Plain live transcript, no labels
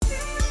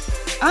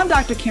I'm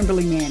Dr.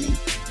 Kimberly Manning.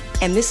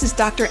 And this is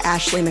Dr.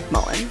 Ashley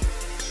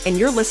McMullen. And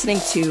you're listening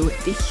to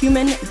the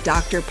Human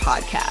Doctor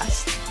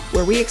Podcast,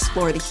 where we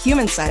explore the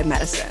human side of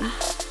medicine,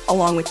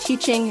 along with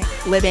teaching,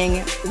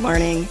 living,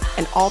 learning,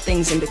 and all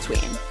things in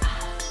between.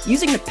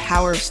 Using the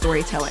power of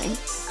storytelling,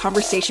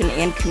 conversation,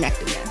 and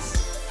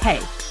connectedness.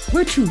 Hey,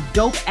 we're two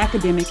dope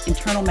academic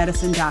internal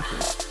medicine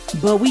doctors,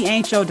 but we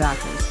ain't your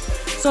doctors.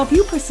 So if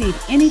you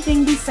perceive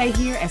anything we say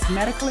here as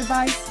medical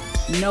advice,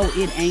 no,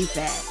 it ain't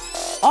that.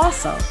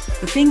 Also,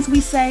 the things we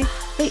say,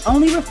 they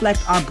only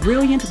reflect our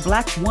brilliant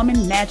Black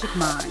woman magic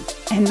mind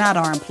and not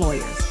our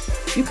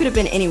employers. You could have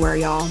been anywhere,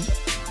 y'all,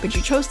 but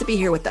you chose to be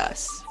here with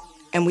us,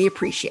 and we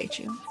appreciate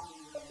you.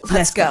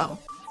 Let's go.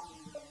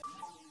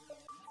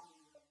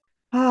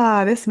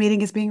 This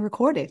meeting is being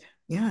recorded.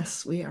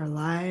 Yes, we are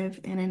live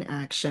and in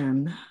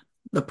action.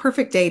 The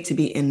perfect day to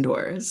be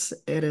indoors.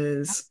 It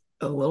is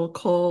a little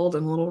cold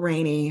and a little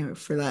rainy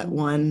for that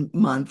 1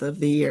 month of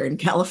the year in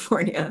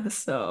California,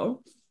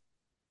 so...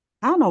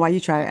 I don't know why you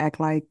try to act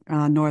like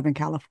Northern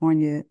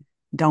California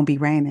don't be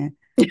raining.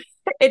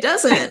 It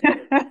doesn't.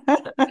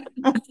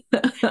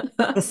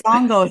 The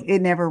song goes, "It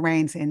never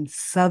rains in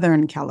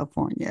Southern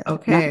California."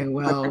 Okay,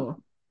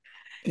 well,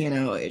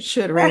 it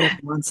should rain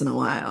once in a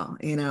while.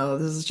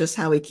 This is just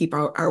how we keep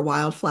our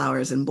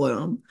wildflowers in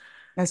bloom.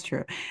 That's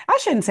true. I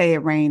shouldn't say it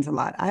rains a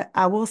lot.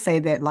 I will say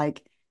that,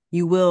 like,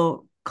 you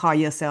will call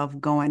yourself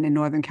going in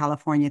Northern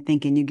California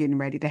thinking you're getting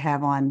ready to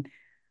have on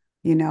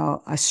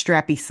a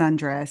strappy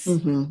sundress,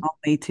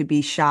 only to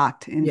be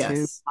shocked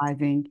into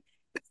realizing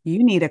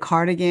you need a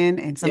cardigan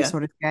and some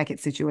sort of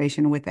jacket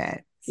situation with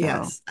that. So.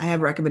 Yes, I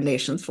have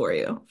recommendations for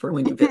you for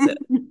when you visit.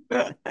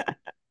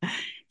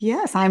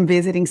 Yes, I'm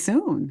visiting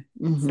soon.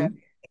 So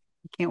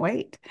can't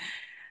wait.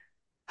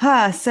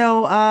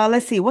 So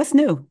let's see. What's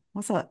new?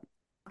 What's up?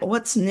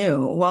 What's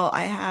new? Well,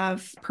 I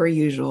have, per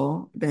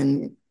usual,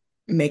 been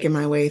making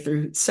my way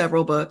through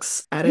several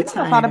books at a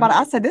time. I thought about it.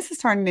 I said, this is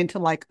turning into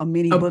like a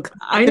mini book.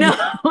 I know.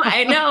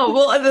 I know.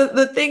 Well,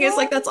 the thing is,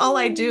 like, that's all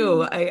I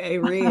do. I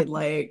read,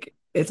 like,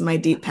 it's my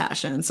deep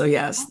passion. So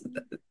yes,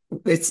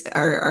 it's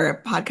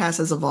our podcast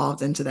has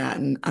evolved into that,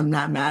 and I'm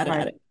not mad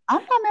at it.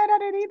 I'm not mad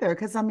at it either,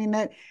 because I mean,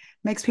 that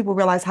makes people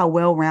realize how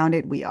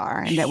well-rounded we are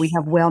and that we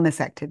have wellness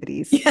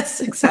activities.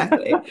 Yes,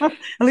 exactly. At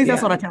least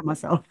that's what I tell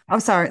myself. I'm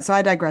sorry. So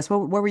I digress.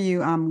 What were you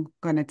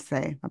going to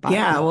say about it?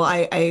 Well,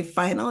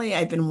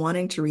 I've been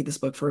wanting to read this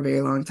book for a very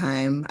long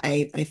time.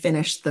 I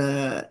finished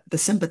the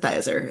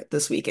Sympathizer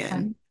this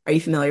weekend. Okay. Are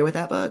you familiar with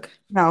that book?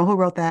 No, who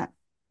wrote that?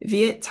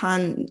 Viet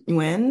Thanh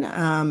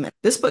Nguyen.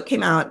 This book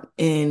came out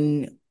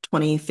in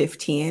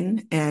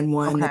 2015 and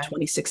won the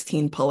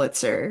 2016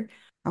 Pulitzer.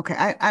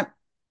 Okay.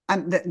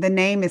 The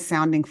name is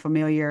sounding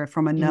familiar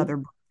from another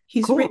book.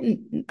 He's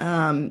written,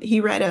 he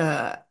read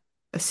a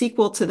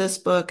sequel to this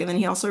book, and then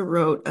he also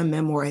wrote a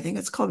memoir. I think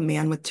it's called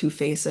Man with Two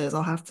Faces.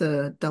 I'll have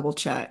to double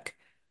check.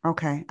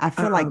 Okay. I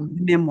feel like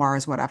memoir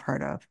is what I've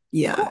heard of.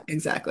 Yeah,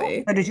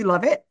 exactly. But did you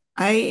love it?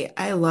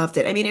 I loved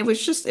it. I mean, it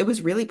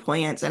was really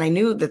poignant, and I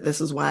knew that this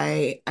is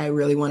why I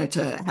really wanted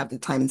to have the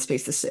time and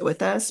space to sit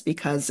with us,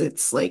 because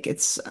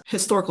it's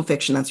historical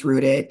fiction that's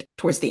rooted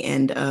towards the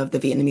end of the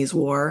Vietnamese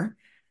War.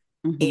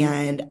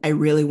 And I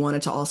really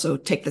wanted to also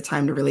take the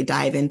time to really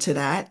dive into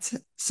that.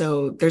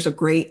 So there's a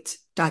great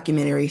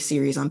documentary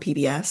series on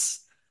PBS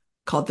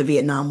called The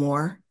Vietnam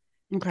War.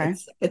 Okay.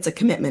 It's a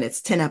commitment.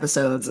 It's 10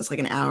 episodes. It's like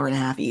an hour and a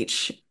half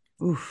each.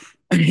 Oof.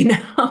 I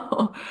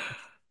know.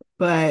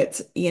 But,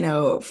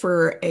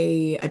 for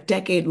a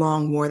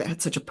decade-long war that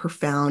had such a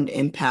profound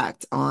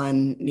impact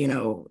on,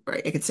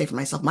 I could say for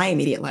myself, my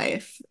immediate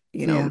life,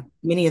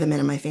 many of the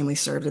men in my family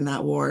served in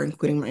that war,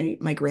 including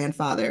my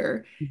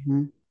grandfather,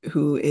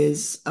 who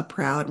is a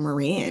proud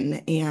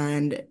Marine.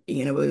 And,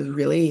 it was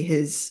really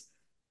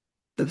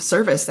the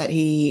service that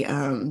he,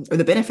 or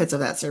the benefits of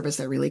that service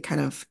that really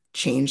kind of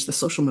changed the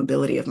social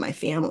mobility of my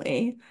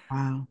family.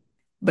 Wow.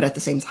 But at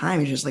the same time,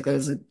 it's just like there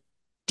was a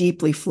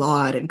deeply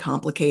flawed and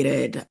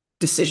complicated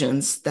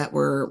decisions that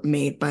were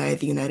made by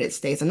the United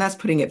States. And that's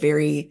putting it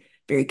very,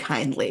 very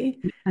kindly.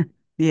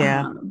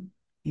 Yeah.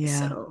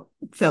 So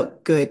it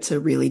felt good to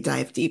really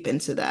dive deep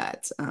into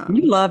that.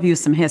 You love you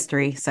some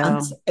history. So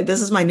this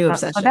is my new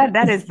obsession.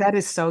 That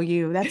is so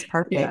you. That's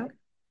perfect. Yeah.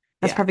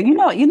 That's perfect. You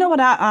know what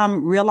I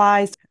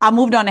realized? I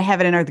moved on to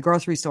Heaven and Earth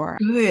grocery store.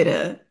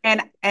 Good.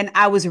 And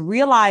I was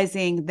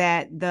realizing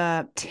that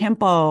the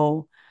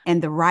tempo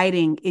and the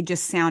writing, it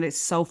just sounded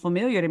so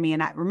familiar to me.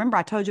 And I remember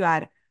I told you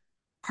I'd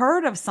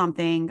heard of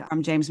something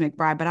from James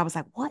McBride, but I was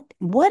like,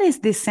 what is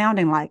this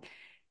sounding like?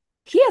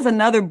 He has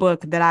another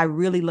book that I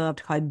really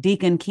loved called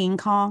Deacon King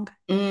Kong.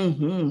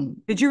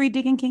 Did you read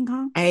Deacon King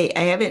Kong? I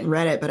haven't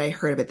read it, but I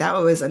heard of it. That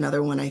was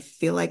another one. I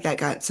feel like that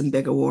got some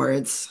big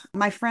awards.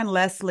 My friend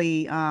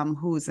Leslie,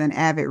 who's an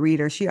avid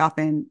reader, she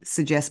often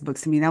suggests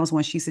books to me. That was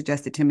one she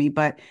suggested to me.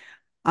 But,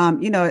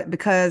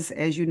 because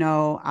as you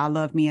know, I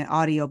love me an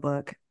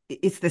audiobook.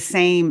 It's the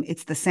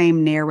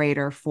same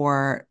narrator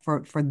for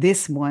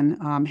this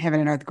one, Heaven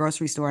and Earth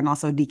grocery store, and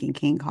also Deacon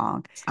King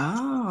Kong.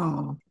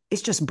 Oh.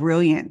 It's just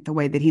brilliant the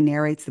way that he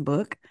narrates the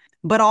book.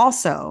 But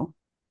also,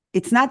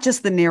 it's not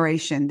just the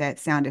narration that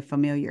sounded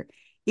familiar.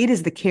 It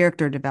is the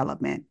character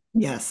development.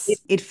 Yes.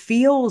 It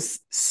feels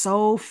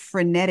so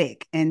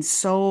frenetic and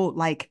so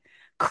like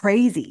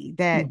crazy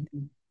that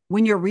Mhm.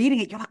 when you're reading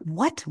it, you're like,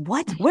 what?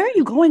 Where are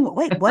you going?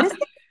 Wait, what is it?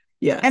 And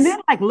Yes. then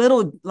like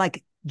little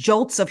like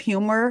jolts of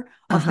humor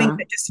of things Uh-huh.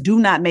 that just do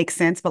not make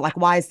sense, but like,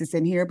 why is this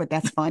in here? But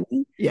that's funny.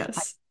 Like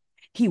Yes.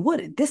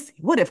 this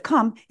would have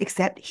come,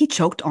 except he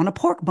choked on a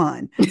pork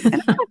bun.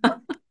 And I'm like,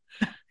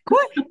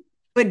 what?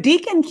 But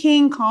Deacon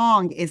King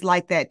Kong is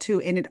like that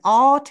too. And it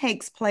all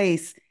takes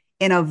place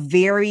in a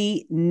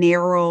very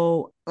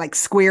narrow, like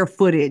square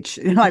footage,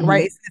 like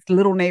right, Mhm. it's this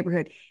little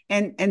neighborhood.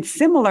 And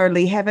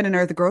similarly, Heaven and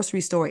Earth grocery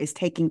store is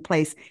taking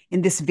place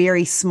in this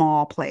very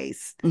small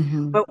place.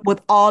 Mhm. But with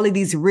all of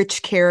these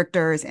rich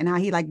characters and how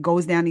he like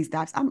goes down these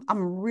dives. I'm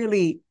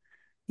really,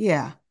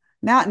 yeah.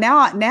 Now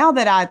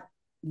that I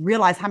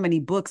realize how many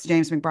books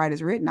James McBride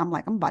has written, I'm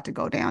like, I'm about to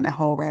go down that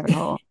whole rabbit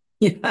hole.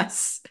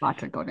 Yes. About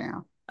to go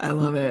down. I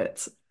love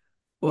it.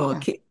 Well,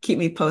 Yeah. keep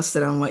me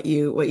posted on what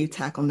you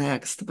tackle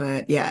next.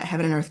 But yeah,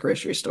 Heaven and Earth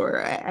Grocery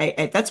Store.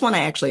 That's one I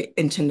actually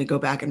intend to go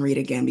back and read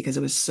again because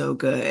it was so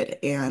good,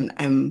 and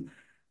I'm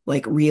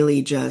like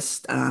really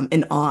just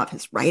in awe of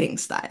his writing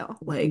style.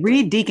 Like,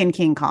 Read Deacon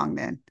King Kong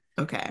then.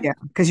 okay. Yeah.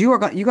 Because you're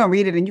gonna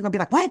read it and you're gonna be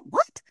like, what?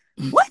 What?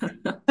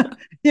 What?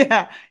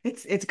 Yeah,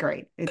 it's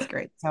great. It's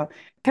great. So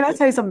can I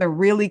tell you something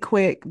really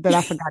quick that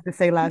I forgot to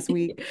say last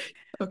week?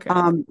 Okay.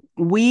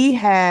 We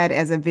had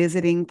as a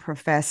visiting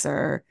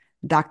professor,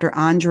 Dr.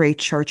 Andre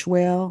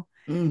Churchwell.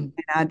 Mm,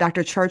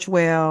 Dr.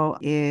 Churchwell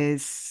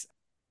is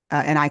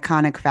an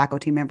iconic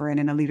faculty member and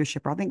in a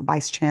leadership role, I think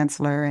vice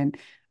chancellor and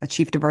a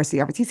chief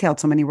diversity officer. He's held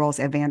so many roles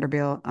at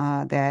Vanderbilt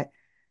that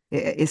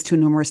is too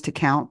numerous to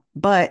count.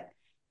 But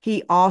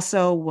he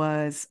also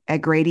was at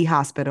Grady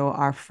Hospital,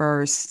 our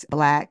first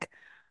Black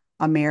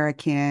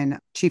American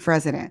chief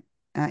resident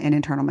in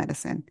internal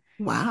medicine.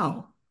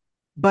 wow.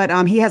 But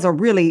he has a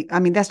really, I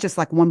mean, that's just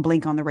like one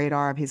blink on the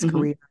radar of his Hmm.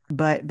 career.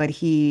 But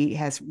he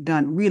has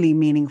done really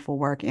meaningful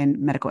work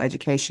in medical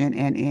education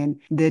and in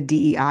the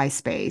DEI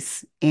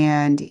space.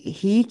 And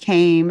he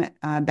came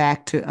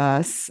back to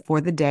us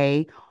for the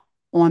day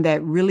on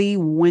that really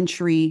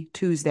wintry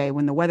Tuesday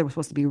when the weather was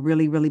supposed to be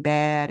really, really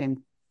bad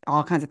and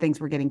all kinds of things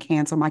were getting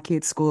canceled. My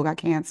kids' school got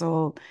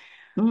canceled.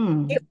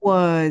 Mm,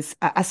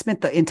 I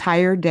spent the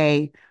entire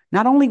day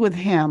not only with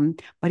him,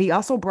 but he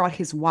also brought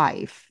his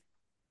wife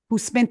who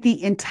spent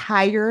the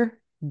entire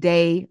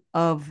day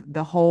of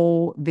the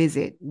whole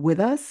visit with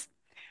us.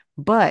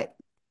 But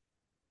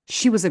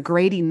she was a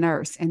Grady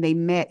nurse, and they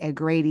met at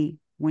Grady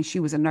when she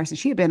was a nurse. And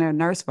she had been a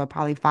nurse for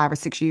probably 5 or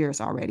 6 years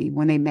already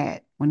when they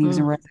met when he was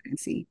in mm.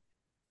 residency.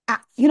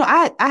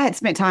 I had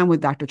spent time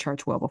with Dr.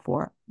 Churchwell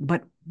before,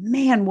 but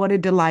man, what a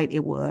delight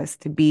it was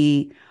to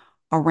be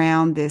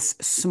around this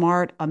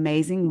smart,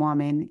 amazing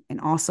woman, and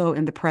also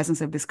in the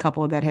presence of this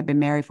couple that had been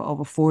married for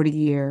over 40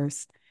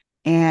 years.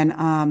 And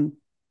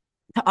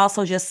to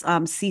also just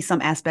see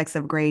some aspects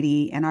of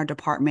Grady and our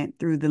department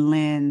through the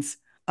lens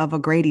of a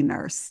Grady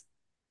nurse.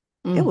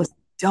 It Mm. was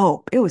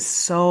dope. It was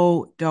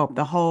so dope.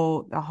 The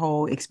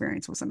whole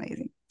experience was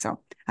amazing. So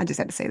I just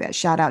had to say that.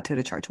 Shout out to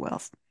the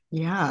Churchwells.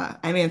 Yeah.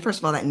 I mean, first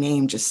of all, that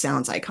name just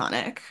sounds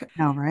iconic.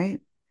 All right.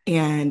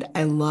 And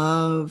I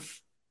love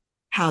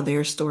how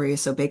their story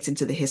is so baked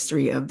into the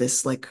history of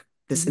this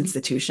Mhm.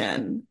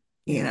 institution.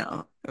 You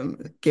Yeah. know,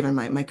 given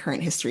my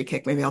current history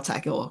kick, maybe I'll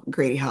tackle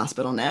Grady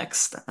Hospital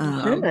next.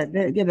 You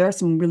should. Yeah, there are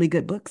some really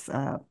good books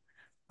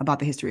about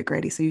the history of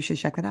Grady, so you should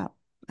check it out.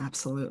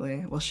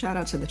 Absolutely. Well, shout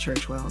out to the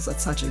Churchwells.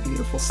 That's such a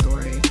beautiful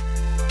story.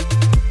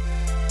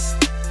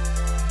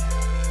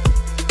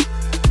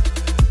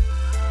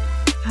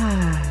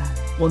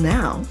 Well,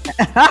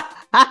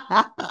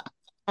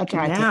 I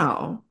tried to.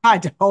 now, I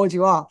tried to hold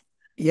you off.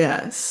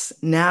 yes,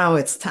 now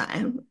it's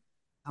time.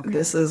 Okay.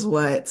 This is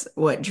what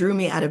drew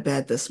me out of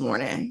bed this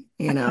morning.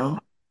 As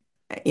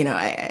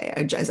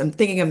I'm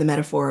thinking of the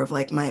metaphor of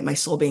like my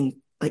soul being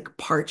like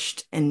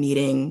parched and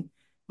needing,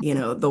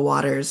 the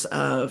waters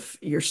of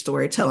your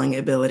storytelling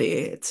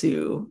ability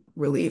to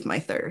relieve my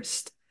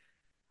thirst.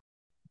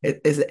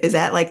 Is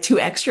that like too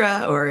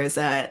extra or is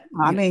that,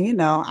 I mean,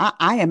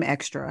 I am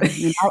extra.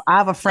 I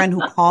have a friend who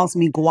calls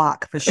me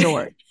guac for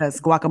short because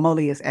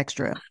guacamole is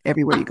extra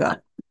everywhere you go.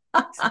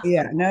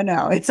 Yeah,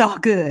 no, it's all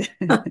good.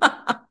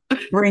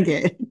 Bring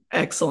it.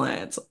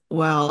 Excellent.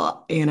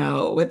 Well,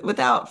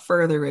 without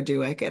further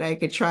ado, I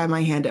could try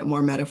my hand at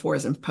more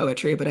metaphors and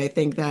poetry, but I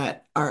think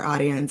that our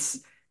audience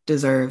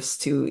deserves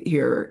to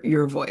hear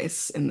your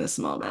voice in this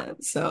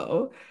moment.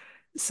 So,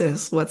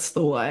 sis, what's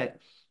the what?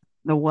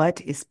 The what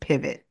is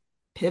pivot.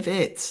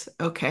 Pivot.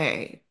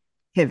 Okay.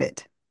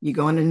 Pivot. You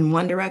going in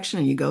one direction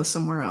and you go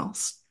somewhere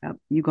else. Yep.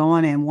 You go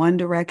on in one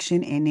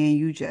direction and then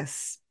you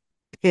just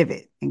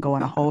pivot and go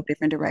in a whole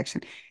different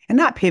direction. And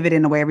not pivot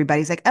in the way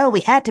everybody's like, oh, we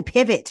had to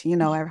pivot.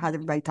 How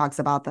everybody talks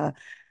about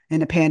in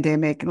the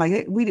pandemic.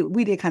 Like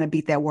we did kind of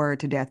beat that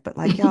word to death, but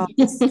like y'all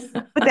just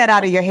put that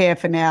out of your head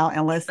for now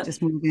and let's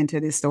just move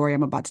into this story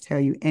I'm about to tell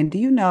you. And do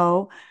you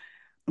know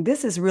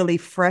this is really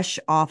fresh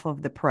off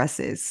of the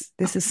presses.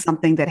 This is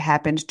something that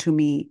happened to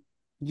me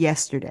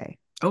yesterday,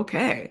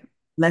 Okay.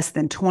 less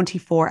than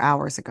 24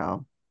 hours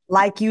ago.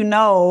 Like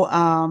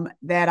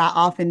that I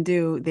often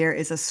do, there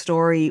is a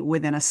story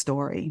within a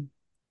story,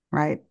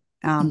 right?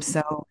 Mhm.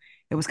 So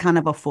it was kind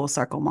of a full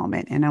circle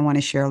moment, and I want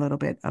to share a little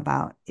bit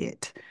about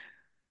it.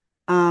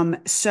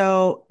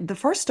 So the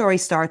first story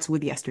starts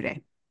with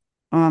yesterday.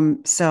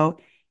 So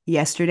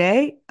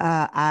yesterday,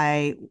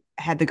 I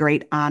had the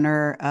great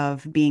honor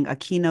of being a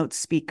keynote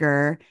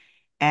speaker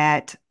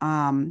at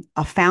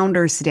a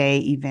Founders Day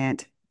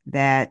event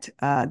that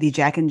the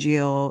Jack and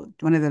Jill,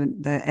 one of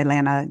the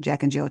Atlanta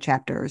Jack and Jill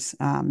chapters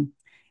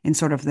in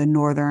sort of the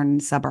northern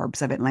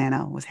suburbs of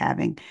Atlanta was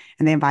having.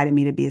 And they invited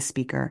me to be a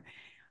speaker.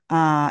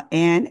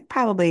 And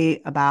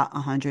probably about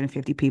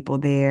 150 people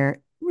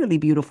there. Really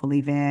beautiful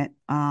event.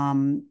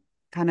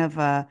 Kind of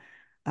a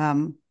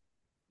um,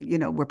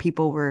 where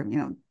people were,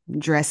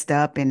 dressed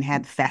up and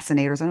had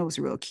fascinators. And it was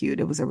real cute.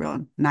 It was a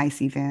real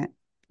nice event.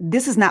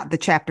 This is not the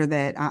chapter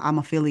that I'm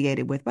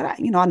affiliated with, but I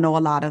know a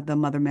lot of the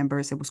mother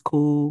members. It was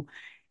cool.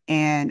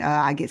 And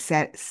I get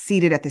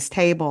seated at this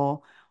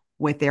table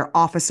with their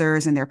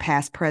officers and their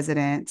past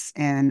presidents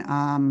and,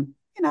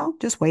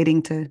 just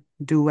waiting to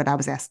do what I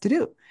was asked to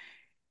do.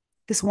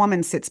 This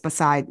woman sits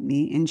beside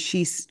me and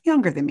she's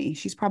younger than me.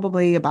 She's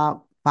probably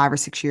about 5 or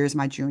 6 years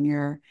my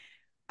junior.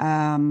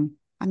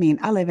 I mean,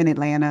 I live in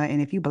Atlanta,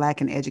 and if you're Black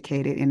and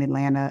educated in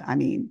Atlanta, I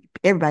mean,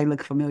 everybody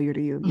look familiar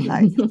to you. Be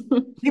like,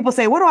 people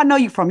say, "Where do I know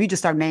you from?" You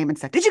just start naming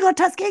stuff. Did you go to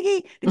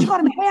Tuskegee? Did you go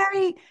to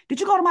Mary?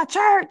 Did you go to my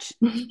church?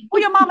 Who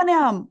your mom and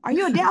them? Are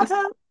you a Delta?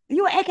 Are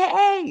you an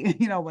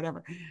AKA?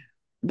 Whatever.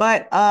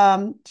 But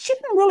she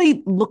didn't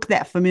really look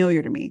that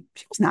familiar to me.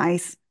 She was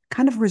nice,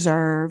 kind of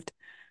reserved.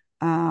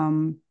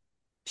 Um,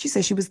 she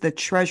said she was the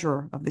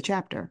treasurer of the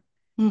chapter.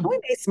 And we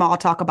Mm. made small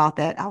talk about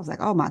that. I was like,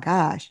 oh my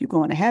gosh, you're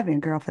going to heaven,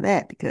 girl, for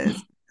that,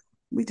 because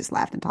we just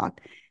laughed and talked.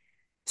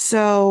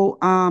 So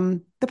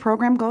the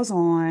program goes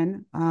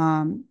on.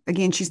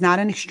 Again, she's not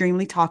an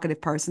extremely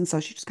talkative person, so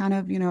she's just kind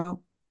of,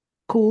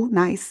 cool,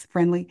 nice,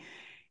 friendly.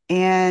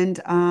 And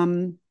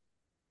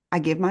I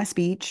give my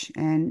speech,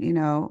 and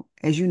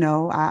as you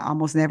know, I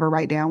almost never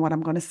write down what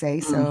I'm going to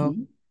say, so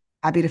Mhm.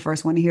 I'll be the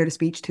first one to hear the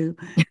speech too.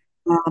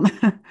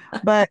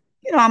 But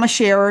I'm a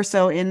sharer,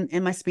 so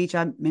in my speech,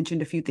 I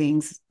mentioned a few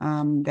things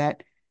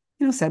that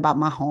said about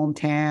my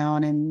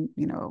hometown and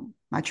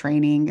my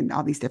training and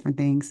all these different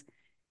things.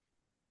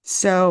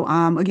 So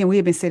again, we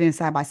had been sitting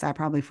side by side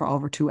probably for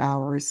over 2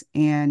 hours,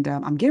 and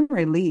I'm getting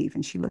ready to leave,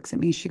 and she looks at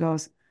me, she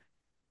goes,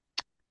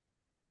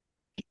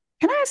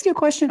 "Can I ask you a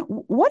question?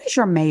 What is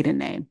your maiden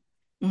name?"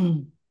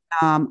 Mm.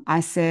 I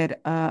said,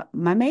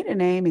 "My maiden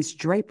name is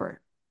Draper,"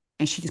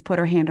 and she just put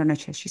her hand on her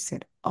chest. She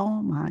said,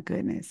 "Oh my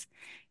goodness,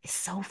 it's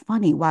so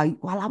funny. While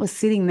I was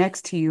sitting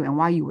next to you and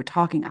while you were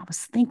talking, I was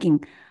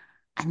thinking,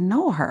 I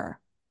know her,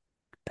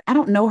 but I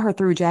don't know her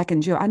through Jack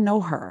and Jill. I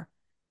know her."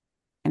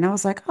 And I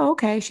was like, "Oh,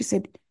 okay." She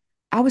said,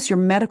 "I was your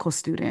medical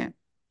student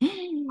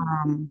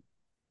um,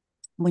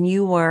 when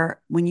you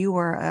were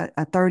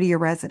a third-year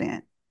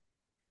resident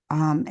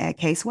at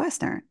Case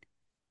Western."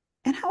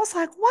 And I was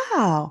like,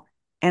 "Wow."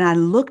 And I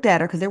looked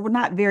at her because there were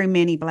not very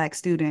many Black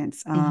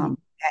students Mhm.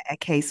 at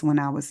Case when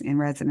I was in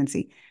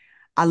residency.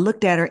 I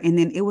looked at her, and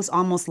then it was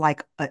almost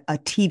like a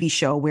TV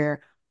show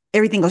where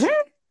everything goes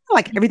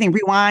like everything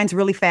rewinds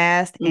really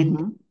fast, Mhm.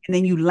 and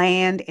then you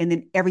land, and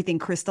then everything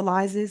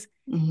crystallizes.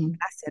 Mhm.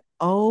 I said,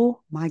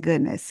 "Oh my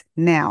goodness."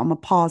 Now I'm gonna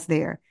pause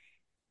there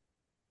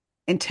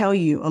and tell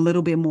you a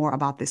little bit more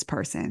about this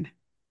person.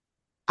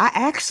 I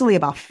actually,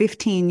 about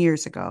 15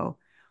 years ago,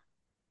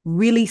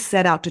 really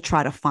set out to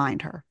try to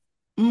find her.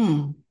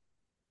 Mm.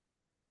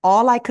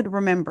 All I could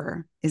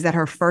remember is that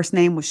her first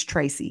name was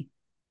Tracy.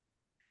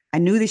 I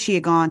knew that she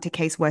had gone to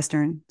Case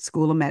Western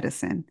School of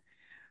Medicine.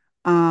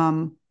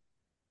 Um,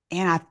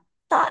 and I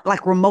thought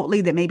like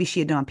remotely that maybe she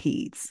had done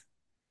peds.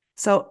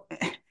 So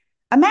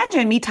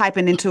imagine me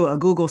typing into a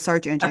Google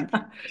search engine,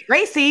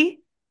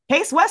 Tracy,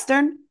 Case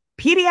Western,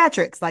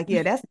 pediatrics. Like,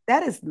 yeah,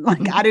 that is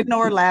like I didn't know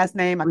her last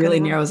name. I Really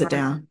couldn't narrows it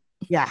remember. down.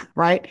 Yeah,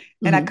 right.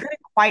 And I Mhm. couldn't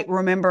quite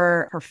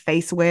remember her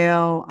face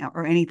well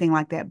or anything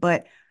like that,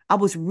 but I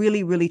was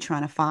really, really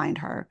trying to find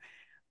her.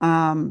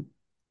 Um,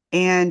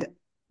 and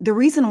the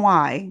reason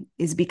why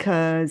is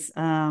because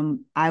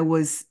I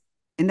was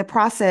in the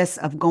process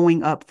of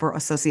going up for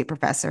associate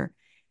professor,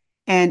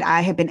 and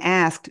I had been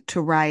asked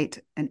to write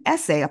an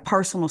essay, a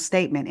personal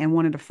statement. And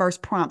one of the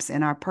first prompts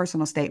in our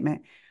personal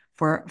statement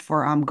for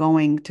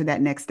going to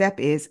that next step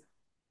is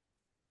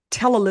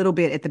tell a little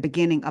bit at the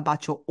beginning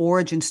about your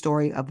origin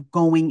story of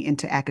going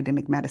into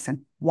academic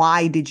medicine.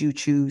 Why did you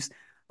choose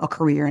a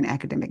career in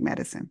academic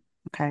medicine?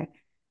 Okay.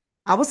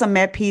 I was a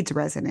med peds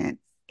resident,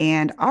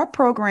 and our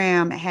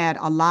program had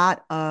a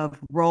lot of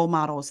role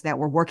models that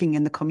were working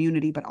in the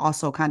community, but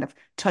also kind of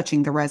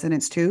touching the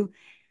residents too.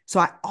 So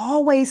I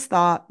always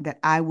thought that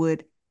I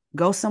would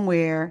go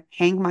somewhere,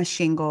 hang my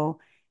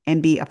shingle,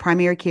 and be a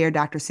primary care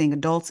doctor seeing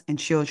adults and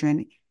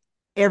children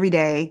every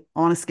day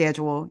on a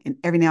schedule. And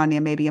every now and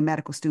then, maybe a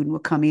medical student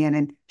would come in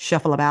and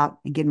shuffle about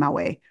and get in my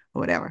way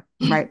or whatever.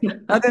 Right.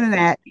 Other than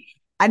that,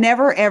 I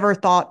never ever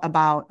thought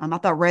about, I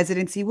thought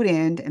residency would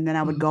end and then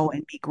I would Mhm. go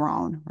and be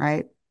grown.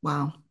 Right.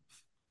 Wow.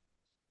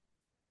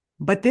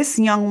 But this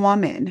young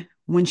woman,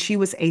 when she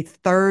was a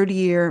third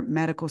year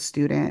medical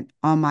student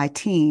on my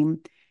team,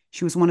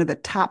 she was one of the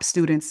top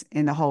students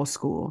in the whole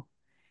school.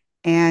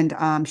 And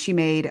she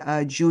made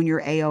a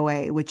junior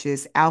AOA, which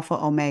is Alpha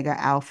Omega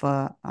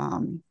Alpha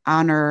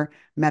Honor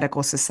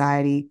Medical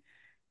Society,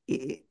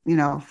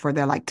 for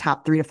their like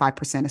top 3 to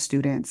 5% of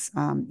students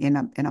in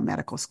a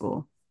medical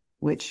school,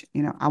 which,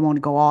 I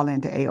won't go all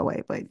into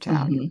AOA, but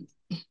child.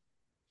 Hmm.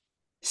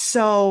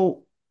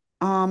 So,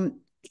 um,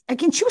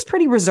 again, she was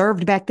pretty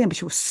reserved back then, but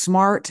she was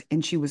smart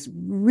and she was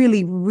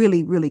really,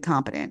 really, really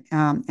competent.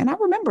 And I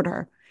remembered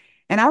her.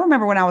 And I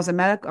remember when I was a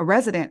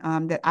resident,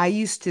 that I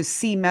used to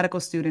see medical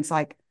students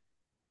like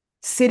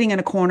sitting in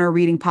a corner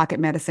reading pocket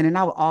medicine. And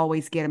I would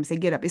always get them, say,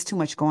 get up. It's too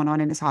much going on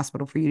in this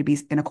hospital for you to be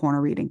in a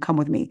corner reading. Come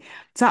with me.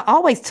 So I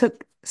always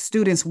took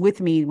students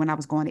with me when I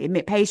was going to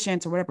admit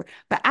patients or whatever.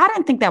 But I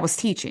didn't think that was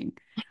teaching.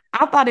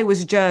 I thought it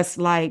was just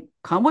like,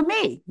 come with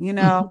me,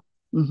 Hmm.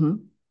 Hmm.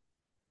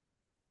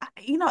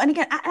 And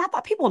again, I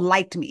thought people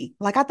liked me.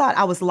 Like I thought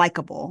I was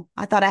likable.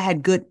 I thought I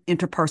had good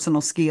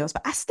interpersonal skills,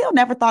 but I still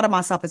never thought of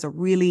myself as a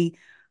really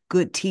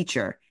good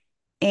teacher.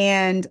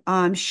 And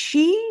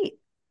she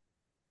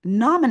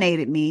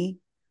nominated me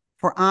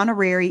for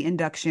honorary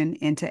induction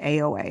into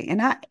AOA.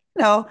 And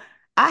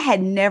I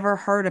had never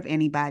heard of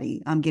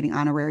anybody getting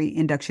honorary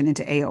induction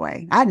into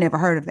AOA. I'd never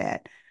heard of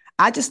that.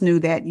 I just knew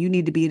that you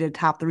need to be the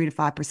top 3 to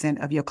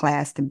 5% of your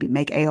class to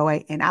make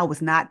AOA, and I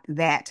was not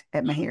that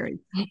at Meharry.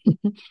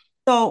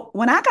 So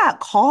when I got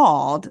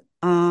called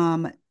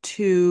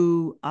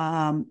to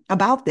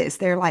about this,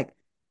 they're like,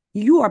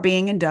 "You are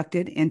being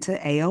inducted into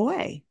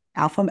AOA,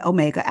 Alpha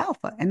Omega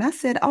Alpha," and I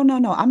said, "Oh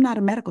no, I'm not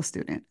a medical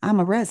student. I'm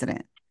a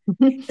resident."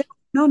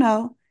 No,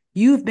 no.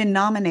 You've been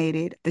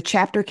nominated. The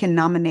chapter can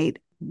nominate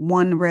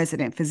one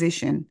resident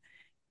physician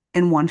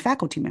and one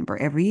faculty member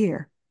every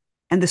year.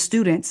 And the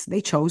students, they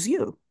chose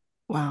you.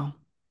 Wow.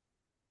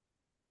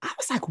 I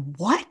was like,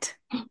 what?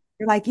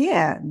 They're like,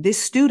 yeah,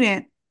 this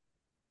student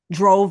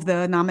drove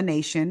the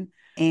nomination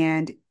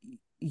and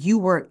you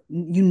were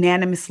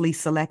unanimously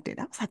selected.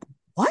 I was like,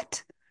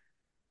 what?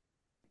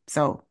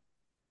 So,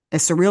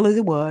 as surreal as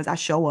it was, I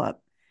show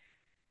up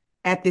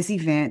at this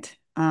event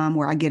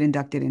where I get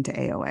inducted into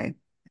AOA.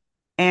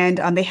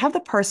 And they have the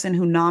person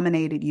who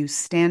nominated you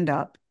stand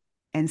up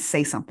and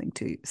say something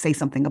to you, say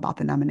something about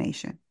the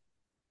nomination.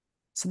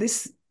 So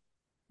this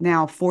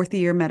now fourth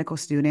year medical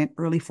student,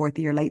 early fourth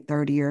year, late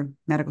third year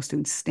medical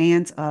student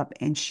stands up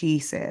and she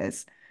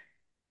says,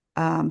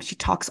 she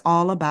talks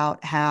all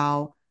about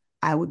how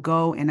I would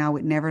go and I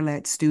would never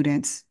let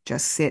students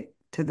just sit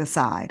to the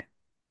side.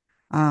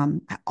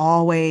 I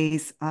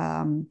always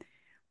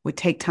would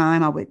take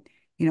time. I would,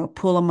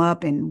 pull them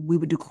up and we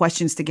would do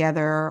questions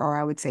together, or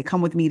I would say,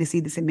 come with me to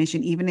see this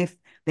admission, even if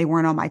they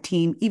weren't on my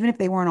team, even if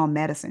they weren't on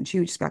medicine. She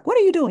would just be like, what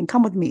are you doing?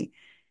 Come with me.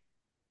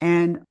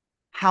 And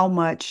how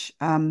much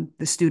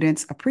the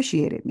students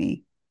appreciated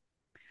me.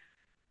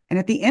 And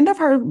at the end of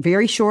her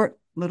very short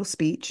little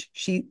speech,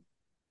 she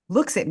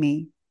looks at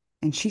me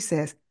and she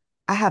says,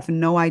 I have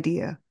no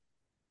idea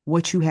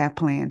what you have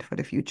planned for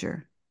the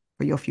future,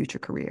 for your future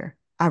career.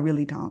 I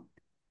really don't.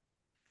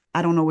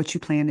 I don't know what you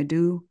plan to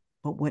do,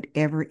 but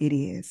whatever it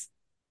is,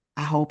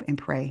 I hope and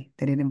pray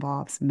that it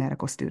involves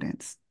medical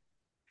students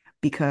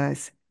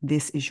because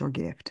this is your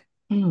gift.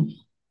 Mm.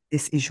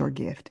 This is your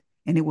gift.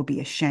 And it would be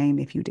a shame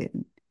if you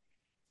didn't.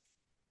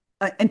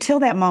 Until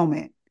that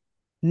moment,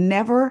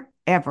 never,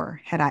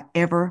 ever had I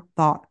ever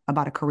thought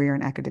about a career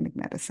in academic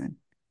medicine.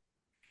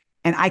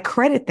 And I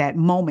credit that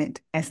moment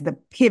as the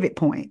pivot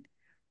point,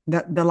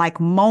 the like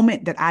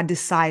moment that I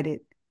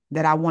decided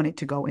that I wanted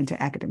to go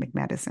into academic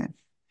medicine.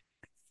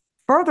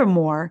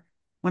 Furthermore,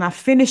 when I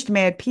finished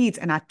Med Peds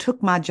and I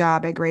took my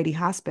job at Grady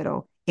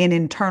Hospital in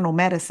internal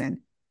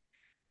medicine,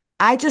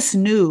 I just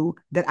knew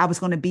that I was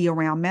going to be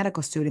around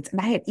medical students.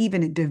 And I had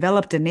even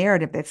developed a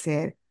narrative that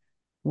said,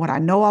 what I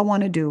know I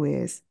want to do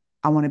is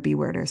I want to be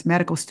where there's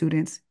medical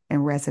students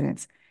and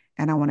residents,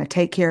 and I want to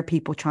take care of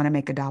people trying to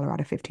make a dollar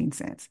out of 15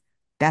 cents.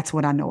 That's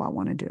what I know I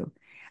want to do.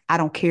 I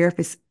don't care if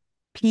it's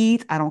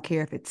peds, I don't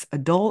care if it's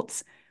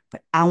adults,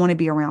 but I want to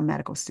be around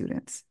medical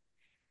students.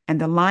 And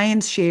the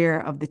lion's share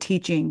of the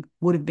teaching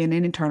would have been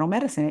in internal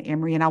medicine at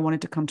Emory, and I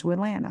wanted to come to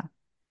Atlanta.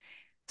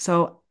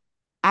 So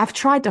I've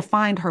tried to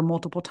find her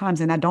multiple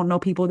times, and I don't know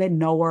people that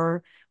know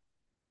her.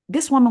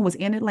 This woman was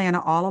in Atlanta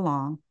all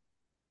along.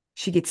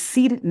 She gets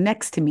seated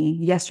next to me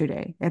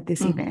yesterday at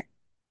this Mm. event.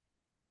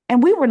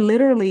 And we were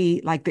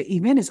literally like, the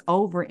event is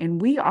over, and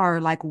we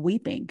are like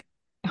weeping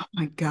Oh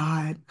my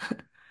God.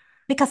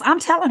 because I'm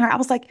telling her, I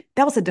was like,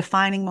 that was a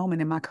defining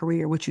moment in my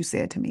career, what you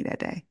said to me that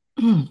day.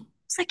 Mm.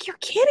 It's like, you're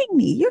kidding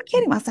me. You're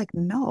kidding me. I was like,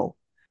 no.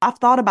 I've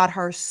thought about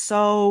her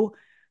so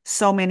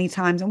many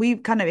times. And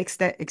we've kind of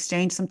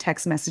exchanged some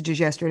text messages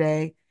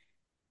yesterday.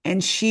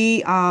 And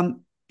she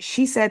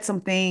said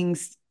some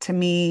things to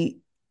me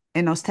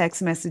in those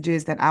text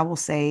messages that I will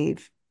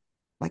save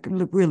like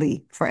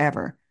really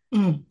forever.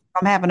 Mm,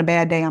 If I'm having a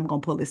bad day, I'm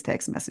gonna pull this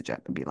text message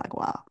up and be like,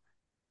 wow.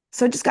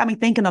 So it just got me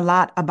thinking a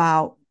lot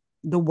about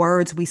the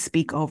words we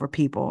speak over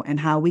people and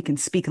how we can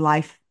speak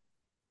life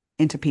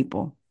into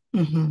people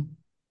hmm.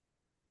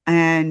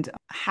 and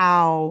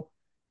how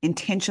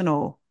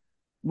intentional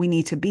we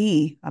need to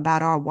be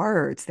about our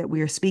words that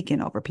we are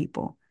speaking over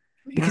people.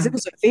 Because Yeah. it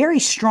was a very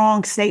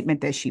strong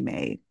statement that she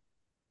made.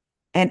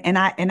 And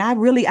I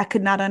really I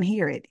could not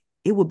unhear it.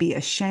 It would be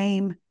a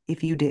shame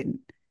if you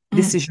didn't.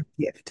 This Mm, is your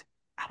gift.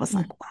 I was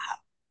like, mm. wow,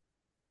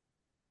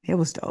 it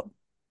was dope.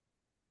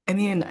 I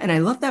mean, and I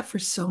love that for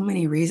so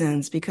many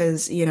reasons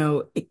because,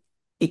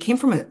 it came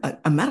from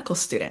a medical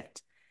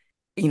student.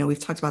 We've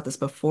talked about this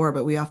before,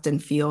 but we often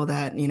feel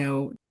that,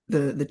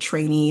 the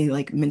trainee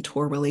like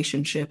mentor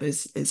relationship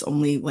is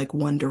only like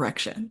one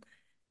direction.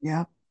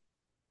 Yeah.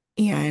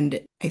 And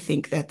I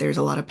think that there's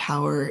a lot of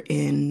power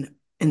in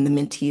the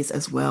mentees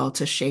as well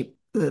to shape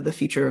the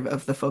future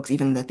of the folks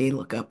even that they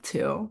look up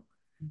to.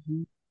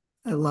 Mhm.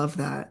 I love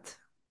that.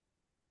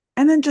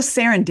 And then just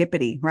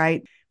serendipity,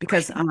 right?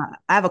 Because Right.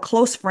 I have a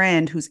close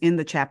friend who's in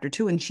the chapter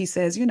too, and she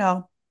says,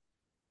 Tracy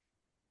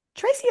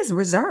is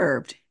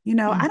reserved.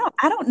 Mm,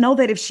 I don't know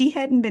that if she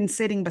hadn't been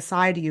sitting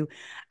beside you,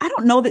 I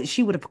don't know that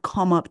she would have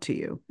come up to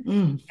you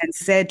mm, and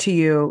said to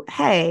you,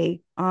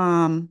 "Hey,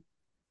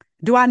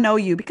 do I know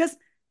you?" Because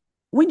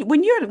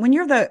when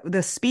you're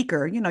the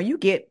speaker, you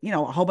get,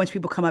 a whole bunch of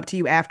people come up to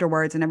you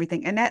afterwards and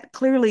everything. And that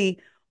clearly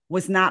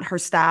was not her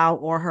style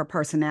or her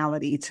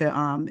personality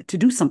to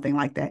do something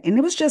like that. And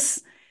it was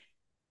just,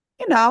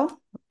 you know,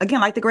 again,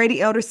 like the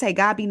Grady elders say,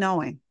 God be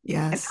knowing. And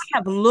yes. I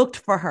have looked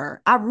for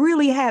her. I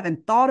really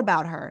haven't thought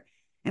about her.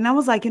 And I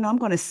was like, I'm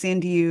going to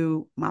send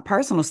you my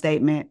personal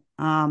statement,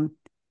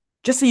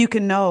 just so you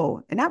can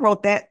know. And I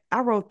wrote that.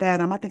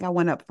 I think I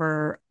went up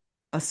for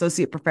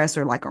associate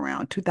professor like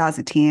around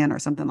 2010 or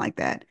something like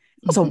that.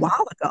 It was a Hmm.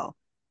 while ago.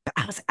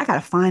 But I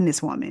gotta find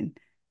this woman.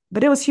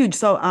 But it was huge.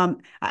 So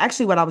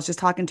actually what I was just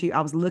talking to you,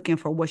 I was looking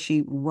for what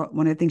she wrote,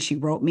 one of the things she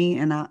wrote me,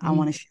 and I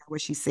want Hmm. to share what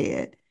she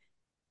said.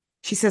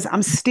 She says,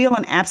 I'm still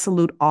in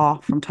absolute awe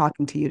from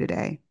talking to you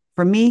today.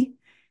 For me,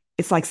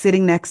 it's like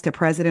sitting next to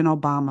President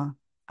Obama.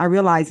 I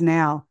realize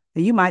now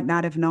that you might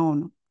not have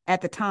known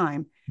at the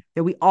time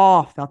that we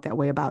all felt that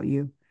way about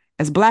you.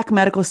 As Black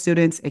medical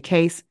students at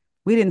Case,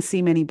 we didn't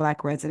see many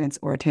Black residents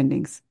or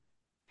attendings.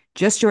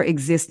 Just your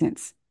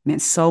existence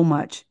meant so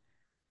much,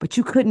 but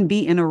you couldn't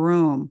be in a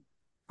room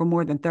for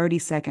more than 30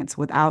 seconds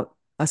without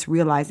us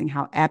realizing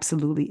how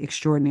absolutely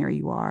extraordinary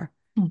you are.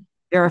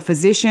 There are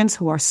physicians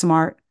who are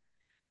smart,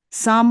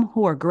 some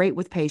who are great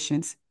with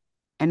patients,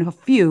 and a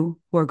few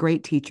who are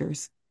great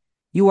teachers.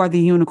 You are the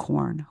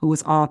unicorn who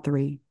is all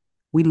three.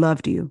 We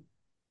loved you,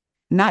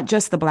 not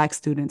just the Black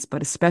students,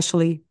 but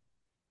especially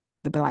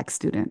the Black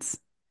students.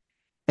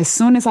 As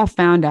soon as I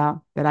found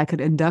out that I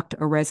could induct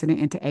a resident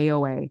into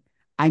AOA,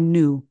 I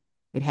knew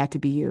it had to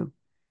be you.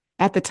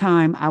 At the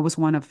time, I was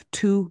one of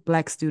two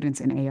Black students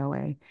in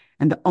AOA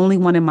and the only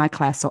one in my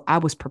class, so I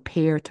was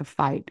prepared to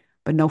fight,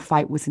 but no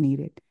fight was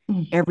needed.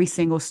 Mm, Every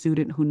single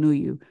student who knew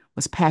you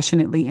was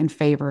passionately in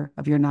favor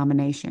of your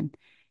nomination.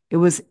 It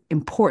was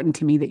important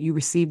to me that you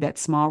received that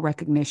small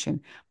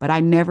recognition, but I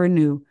never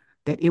knew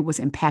that it was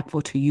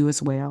impactful to you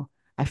as well.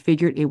 I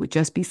figured it would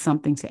just be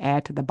something to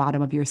add to the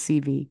bottom of your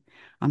CV.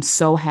 I'm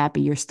so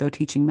happy you're still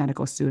teaching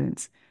medical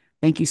students.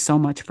 Thank you so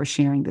much for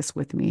sharing this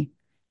with me.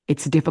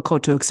 It's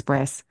difficult to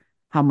express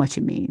how much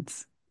it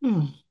means.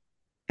 mm.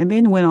 And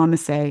then went on to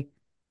say,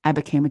 I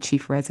became a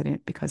chief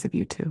resident because of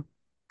you too.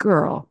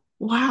 Girl,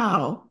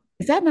 Wow.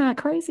 is that not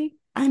crazy?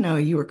 I know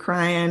you were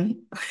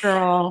crying.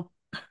 Girl,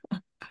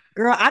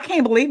 girl, I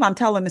can't believe I'm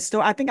telling this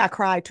story. I think I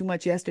cried too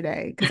much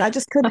yesterday because I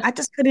just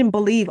couldn't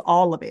believe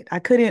all of it. I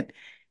couldn't,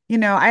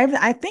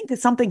 I think that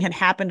something had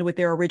happened with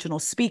their original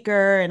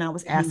speaker and I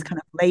was asked Mhm. kind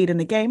of late in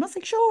the game. I was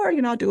like,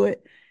 sure, I'll do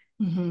it.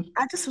 Hmm.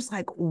 I just was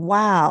like,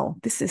 wow,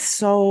 this is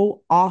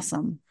so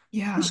awesome.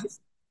 And Yeah.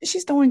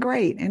 she's doing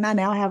great. And I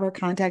now have her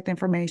contact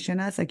information.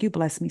 I was like, you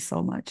bless me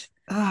so much.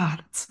 Ah,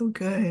 that's so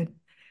good.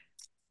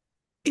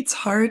 It's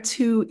hard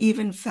to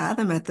even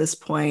fathom at this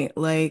point,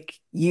 like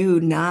you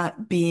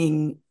not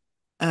being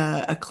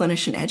a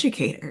clinician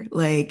educator.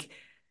 Like,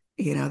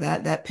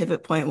 that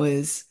pivot point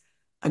was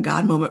a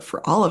God moment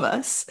for all of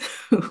us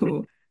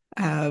who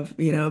have,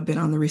 been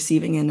on the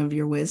receiving end of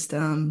your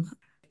wisdom.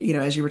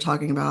 As you were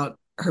talking about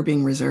her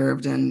being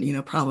reserved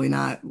and, probably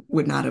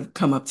would not have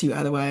come up to you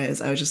otherwise.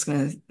 I was just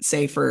going to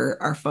say for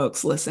our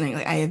folks listening,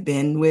 like I have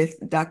been with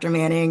Dr.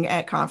 Manning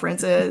at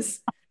conferences.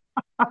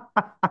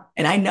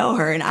 And I know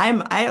her, and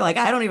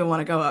I don't even want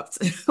to go up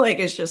to, like,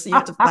 it's just, you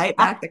have to fight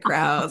back the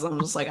crowds. I'm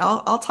just like,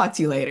 I'll talk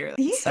to you later.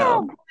 Yeah,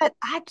 So, but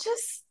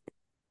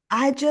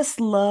I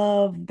just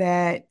love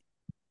that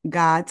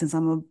God, since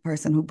I'm a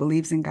person who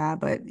believes in God,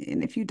 but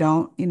and if you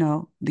don't,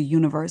 the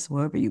universe,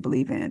 whatever you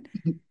believe in,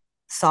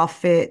 saw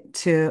fit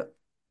to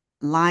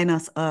line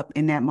us up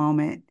in that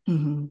moment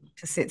mhm.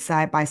 to sit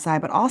side by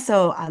side. But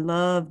also I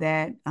love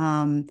that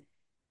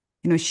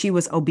she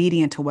was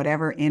obedient to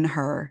whatever in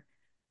her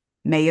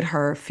made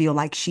her feel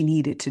like she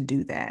needed to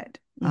do that.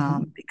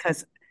 Hmm.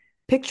 Because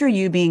picture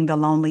you being the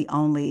lonely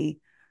only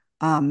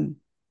um,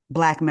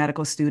 Black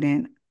medical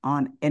student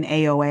on an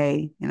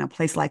AOA in a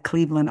place like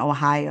Cleveland,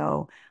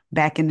 Ohio,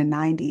 back in the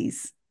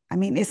 90s. I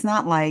mean, it's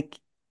not like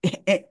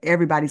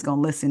everybody's going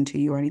to listen to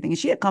you or anything. And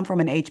she had come from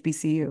an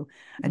HBCU.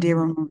 I did Hmm.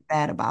 remember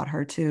that about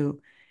her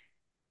too.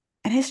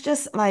 And it's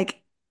just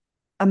like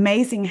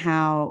amazing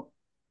how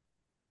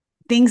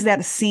things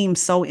that seem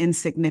so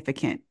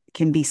insignificant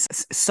can be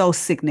so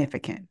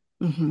significant.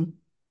 Hmm.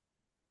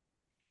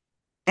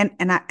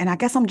 And I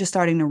guess I'm just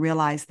starting to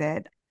realize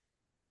that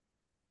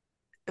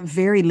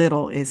very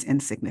little is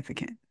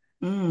insignificant.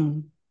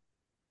 Mm.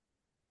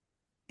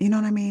 You know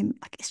what I mean?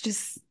 Like it's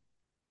just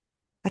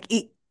like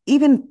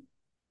even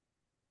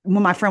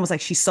when my friend was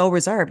like, she's so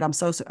reserved. I'm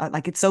so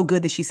like it's so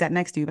good that she sat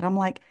next to you, but I'm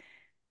like,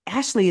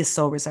 Ashley is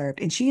so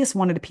reserved, and she is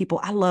one of the people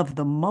I love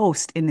the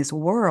most in this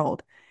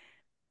world.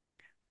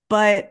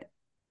 But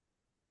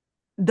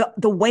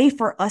the way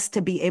for us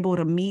to be able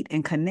to meet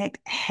and connect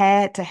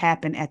had to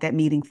happen at that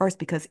meeting first,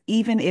 because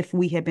even if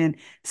we had been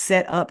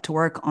set up to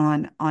work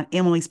on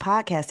Emily's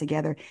podcast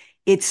together,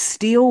 it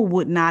still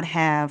would not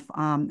have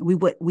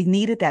we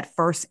needed that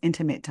first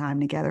intimate time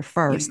together Yeah.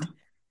 first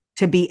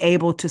to be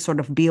able to sort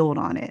of build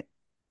on it.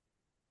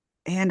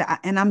 And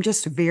I'm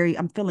just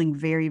I'm feeling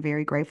very,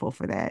 very grateful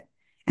for that.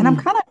 And I'm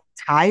Mm. kind of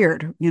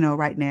tired,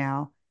 right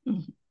now.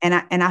 Mm.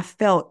 And I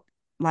felt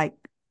like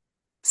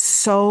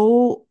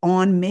so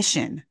on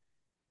mission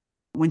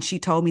when she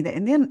told me that.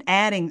 And then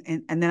adding,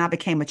 and then I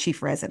became a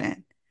chief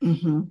resident.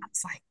 Hmm. I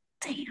was like,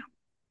 damn,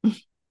 look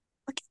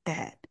at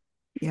that.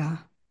 Yeah.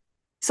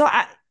 So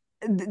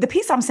the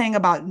piece I'm saying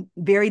about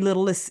very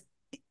little is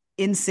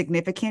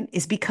insignificant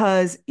is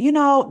because,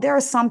 there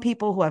are some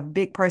people who have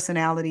big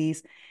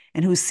personalities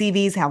and whose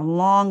CVs have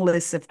long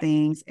lists of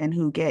things and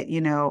who get,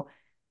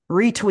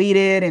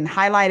 retweeted and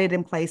highlighted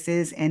in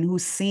places and who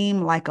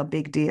seem like a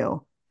big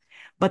deal.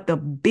 But the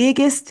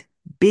biggest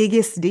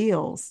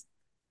deals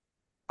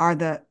are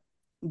the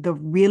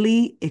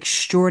really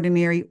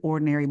extraordinary,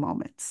 ordinary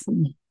moments.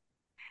 Mm.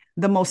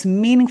 The most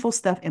meaningful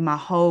stuff in my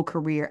whole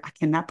career, I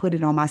cannot put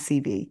it on my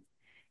CV.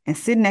 And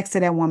sitting next to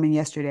that woman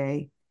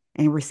yesterday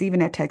and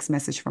receiving that text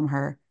message from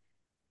her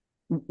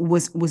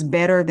was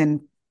better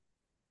than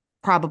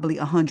probably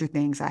 100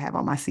 things I have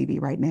on my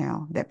CV right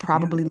now that Yeah.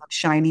 probably look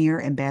shinier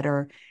and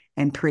better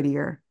and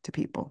prettier to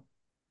people.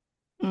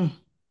 Mm.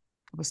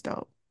 It was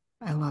dope.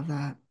 I love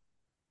that.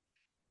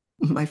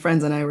 My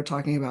friends and I were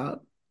talking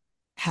about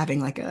having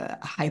like a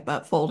hype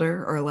up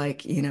folder, or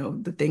like,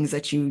 the things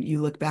that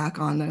you look back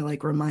on to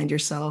like remind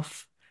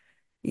yourself,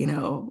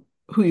 who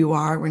you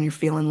are when you're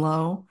feeling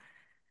low.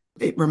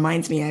 It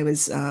reminds me I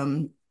was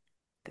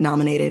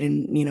nominated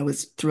and,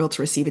 was thrilled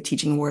to receive a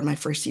teaching award my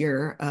first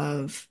year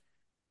of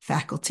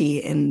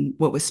faculty. And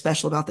what was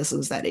special about this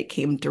was that it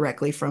came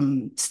directly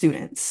from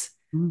students.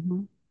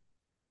 Mm-hmm.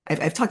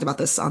 I've talked about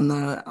this on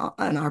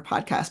our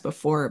podcast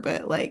before,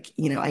 but like,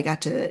 I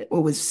got to,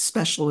 what was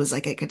special was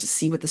like I got to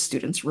see what the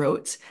students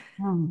wrote,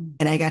 Mm.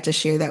 and I got to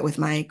share that with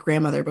my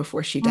grandmother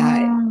before she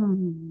died.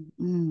 Mm.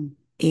 Mm.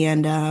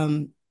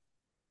 And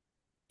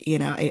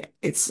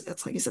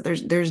it's like you said,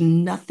 there's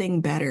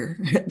nothing better.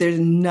 There's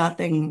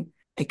nothing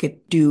I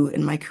could do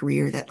in my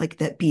career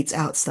that beats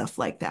out stuff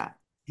like that.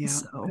 Yeah,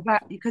 So,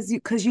 because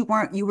you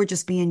were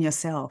just being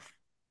yourself.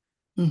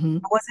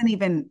 mhm. I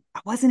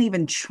wasn't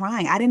even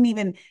trying.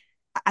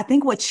 I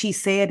think what she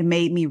said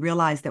made me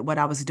realize that what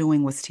I was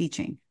doing was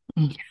teaching.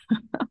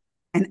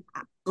 And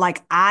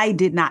like I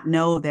did not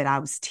know that I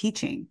was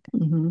teaching.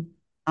 Mhm.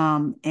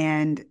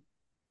 And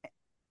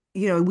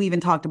we even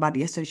talked about it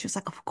yesterday. She was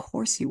like, "Of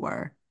course you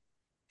were."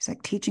 She's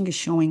like, "Teaching is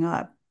showing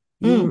up.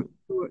 You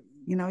Mm.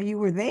 were, you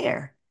were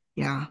there.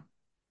 Yeah.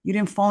 You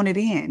didn't phone it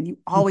in. You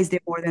always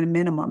did more than a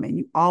minimum, and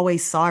you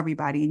always saw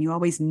everybody, and you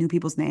always knew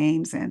people's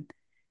names." And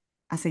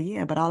I said,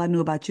 "Yeah, but all I knew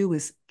about you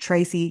was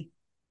Tracy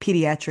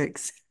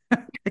Pediatrics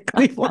at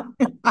Cleveland."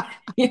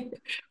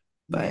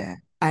 But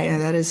Yeah.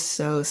 that is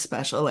so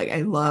special. Like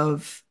I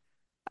love,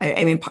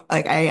 I mean,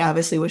 like I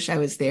obviously wish I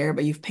was there,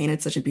 but you've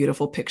painted such a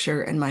beautiful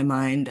picture in my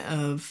mind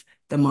of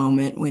the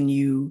moment when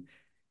you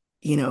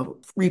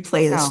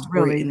replay the Oh,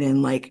 story really? and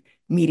then like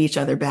meet each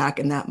other back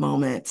in that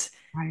moment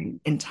Right.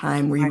 in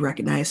time where you Right.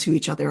 recognize who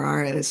each other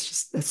are. And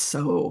that's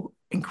so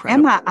And my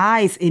incredible.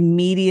 eyes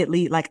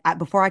immediately, like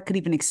before I could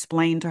even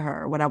explain to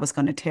her what I was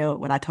going to tell,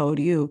 what I told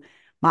you,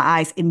 my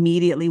eyes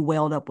immediately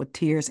welled up with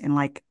tears, and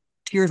like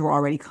tears were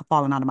already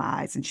falling out of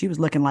my eyes. And she was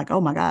looking like,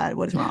 "Oh my God,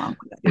 what is wrong?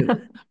 What did I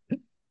do?"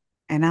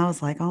 And I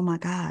was like, "Oh my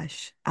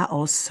gosh, I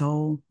owe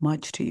so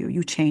much to you.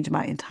 You changed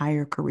my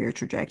entire career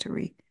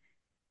trajectory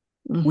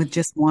Mm. with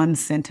just one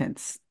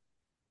sentence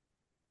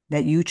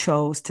that you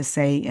chose to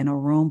say in a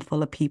room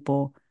full of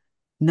people,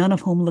 none of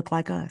whom look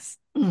like us."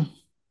 Mm.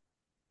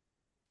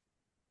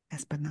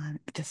 That's banana,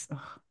 just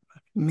ugh.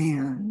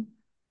 Man.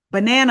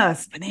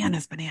 Bananas,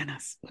 bananas,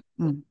 bananas.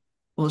 Mm.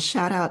 Well,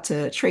 shout out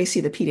to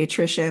Tracy, the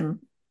pediatrician.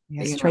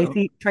 Yes, You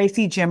know,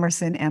 Tracy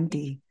Jimerson,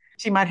 MD.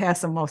 She might have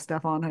some more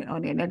stuff on her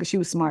on there because she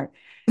was smart.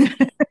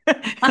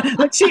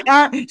 Look, she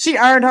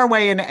earned her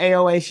way into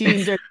AOA. She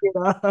didn't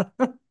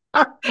just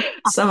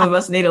Some of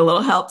us need a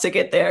little help to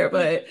get there,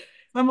 but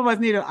some of us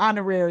need an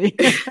honorary.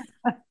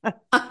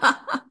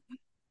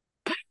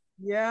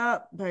 Yeah,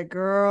 but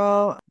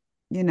girl,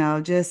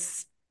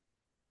 just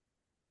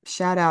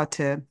shout out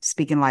to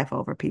speaking life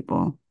over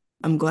people.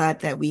 I'm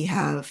glad that we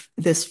have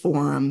this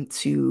forum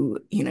to,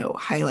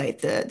 highlight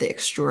the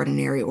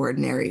extraordinary,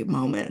 ordinary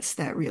moments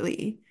that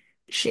really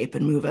shape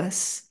and move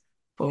us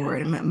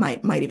forward, and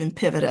might even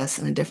pivot us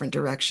in a different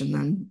direction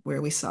than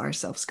where we saw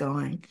ourselves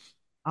going.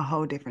 A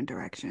whole different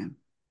direction.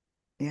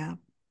 Yeah.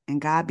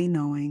 And God be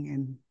knowing,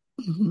 and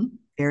Mhm.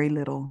 very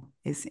little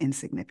is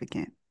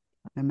insignificant,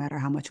 no matter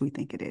how much we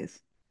think it is.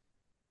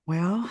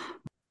 Well,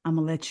 I'm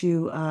gonna let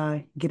you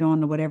get on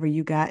to whatever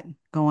you got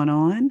going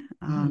on.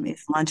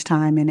 It's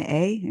lunchtime in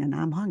A, and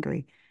I'm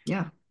hungry.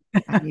 Yeah.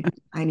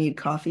 I need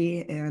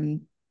coffee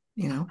and,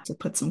 to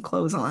put some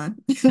clothes on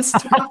and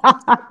stuff.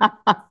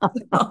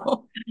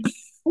 So,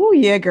 Oh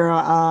yeah,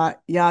 girl.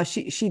 Y'all,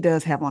 she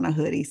does have on a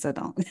hoodie, so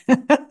don't.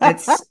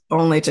 it's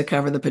only to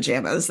cover the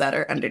pajamas that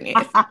are underneath.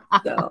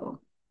 So,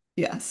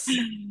 yes,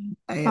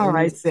 I at All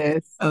right, least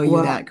sis. owe you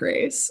Well, that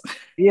grace.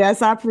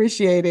 yes, I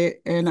appreciate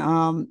it. And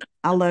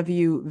I love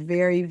you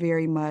very,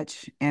 very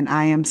much. And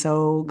I am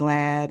so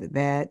glad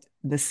that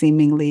the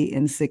seemingly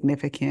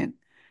insignificant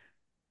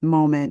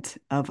moment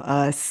of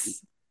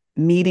us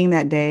meeting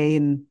that day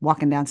and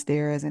walking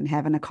downstairs and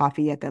having a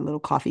coffee at that little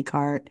coffee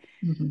cart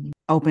Mhm.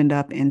 opened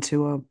up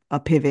into a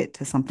pivot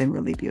to something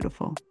really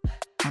beautiful.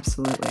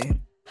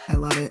 Absolutely. I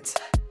love it.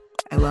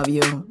 I love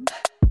you.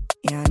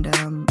 And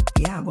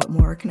yeah, what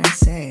more can I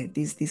say?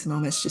 These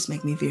moments just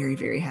make me very,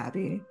 very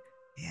happy.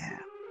 Yeah,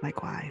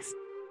 likewise.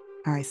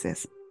 All right,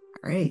 sis.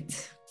 All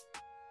right.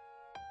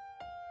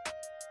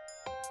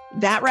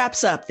 That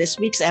wraps up this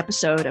week's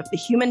episode of the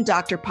Human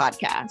Doctor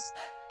Podcast.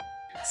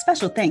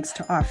 Special thanks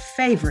to our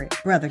favorite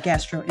brother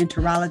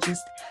gastroenterologist,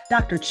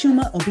 Dr.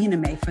 Chuma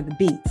Obiname, for the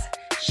beats.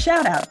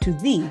 Shout out to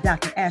the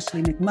Dr.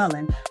 Ashley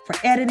McMullen for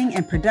editing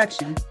and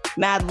production.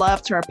 Mad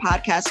love to our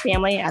podcast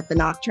family at The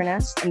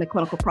Nocturnist and the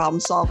Clinical Problem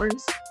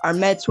Solvers, our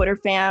Med Twitter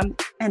fam.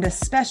 And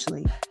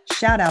especially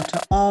shout out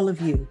to all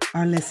of you,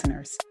 our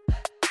listeners.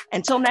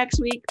 Until next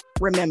week,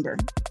 remember,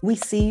 we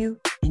see you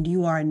and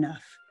you are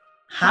enough.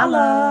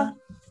 Holla!